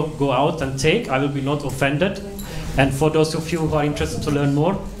also go out and take. I will be not offended. And for those of you who are interested to learn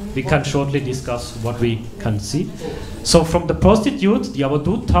more, we can shortly discuss what we can see. So from the prostitute, the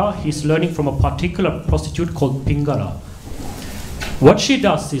Avadhuta, he's learning from a particular prostitute called Pingala. What she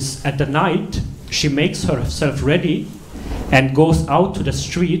does is, at the night, she makes herself ready and goes out to the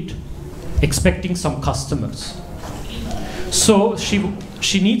street expecting some customers. So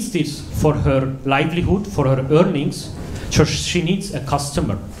she needs this for her livelihood, for her earnings, so she needs a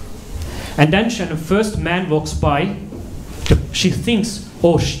customer. And then when the first man walks by, she thinks,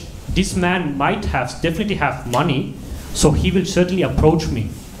 oh, this man might definitely have money, so he will certainly approach me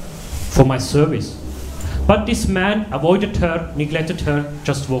for my service. But this man avoided her, neglected her,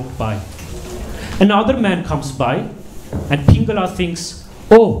 just walked by. Another man comes by, and Pingala thinks,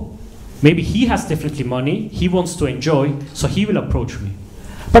 oh, maybe he has definitely money, he wants to enjoy, so he will approach me.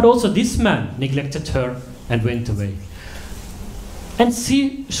 But also this man neglected her and went away. And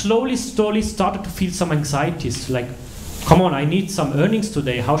she slowly started to feel some anxieties, like, come on, I need some earnings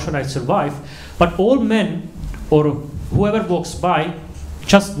today, how should I survive? But all men, or whoever walks by,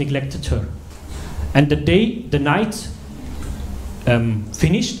 just neglected her. And the night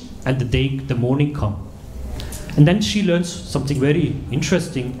finished, and the morning come. And then she learns something very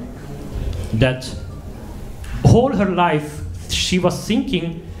interesting, that all her life she was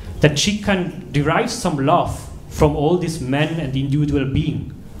thinking that she can derive some love from all these men and individual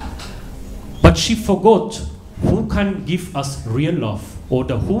being. But she forgot who can give us real love, or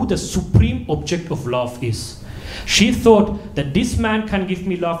who the supreme object of love is. She thought that this man can give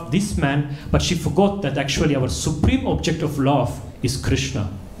me love, this man, but she forgot that actually our supreme object of love is Krishna.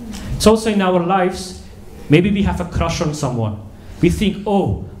 It's also in our lives, maybe we have a crush on someone. We think,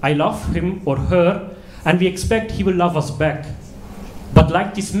 oh, I love him or her, and we expect he will love us back. But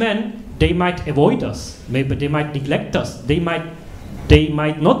like these men, they might avoid us. Maybe they might neglect us. They might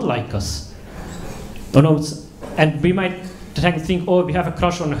not like us. And we might think, oh, we have a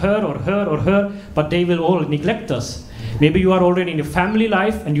crush on her or her or her, but they will all neglect us. Maybe you are already in a family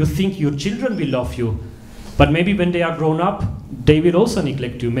life and you think your children will love you. But maybe when they are grown up, they will also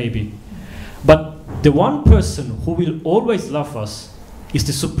neglect you, maybe. But the one person who will always love us is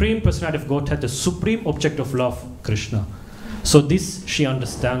the Supreme Personality of Godhead, the supreme object of love, Krishna. So this she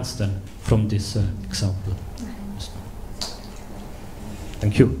understands then from this example.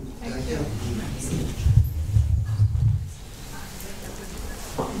 Thank you. Thank you.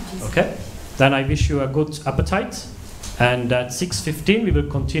 Okay, then I wish you a good appetite. And at 6:15 we will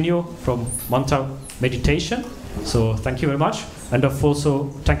continue from mantra meditation. So thank you very much. And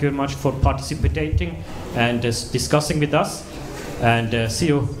also thank you very much for participating and discussing with us. And see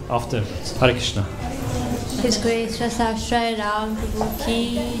you after. Hare Krishna. His Grace Rasashraya Rama Dasa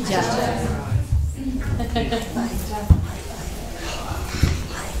ki jai.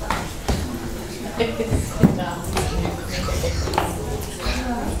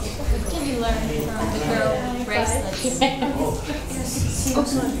 Can you learn from the girl with bracelets?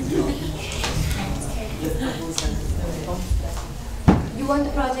 You want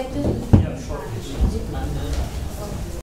the projector? Yeah, sure.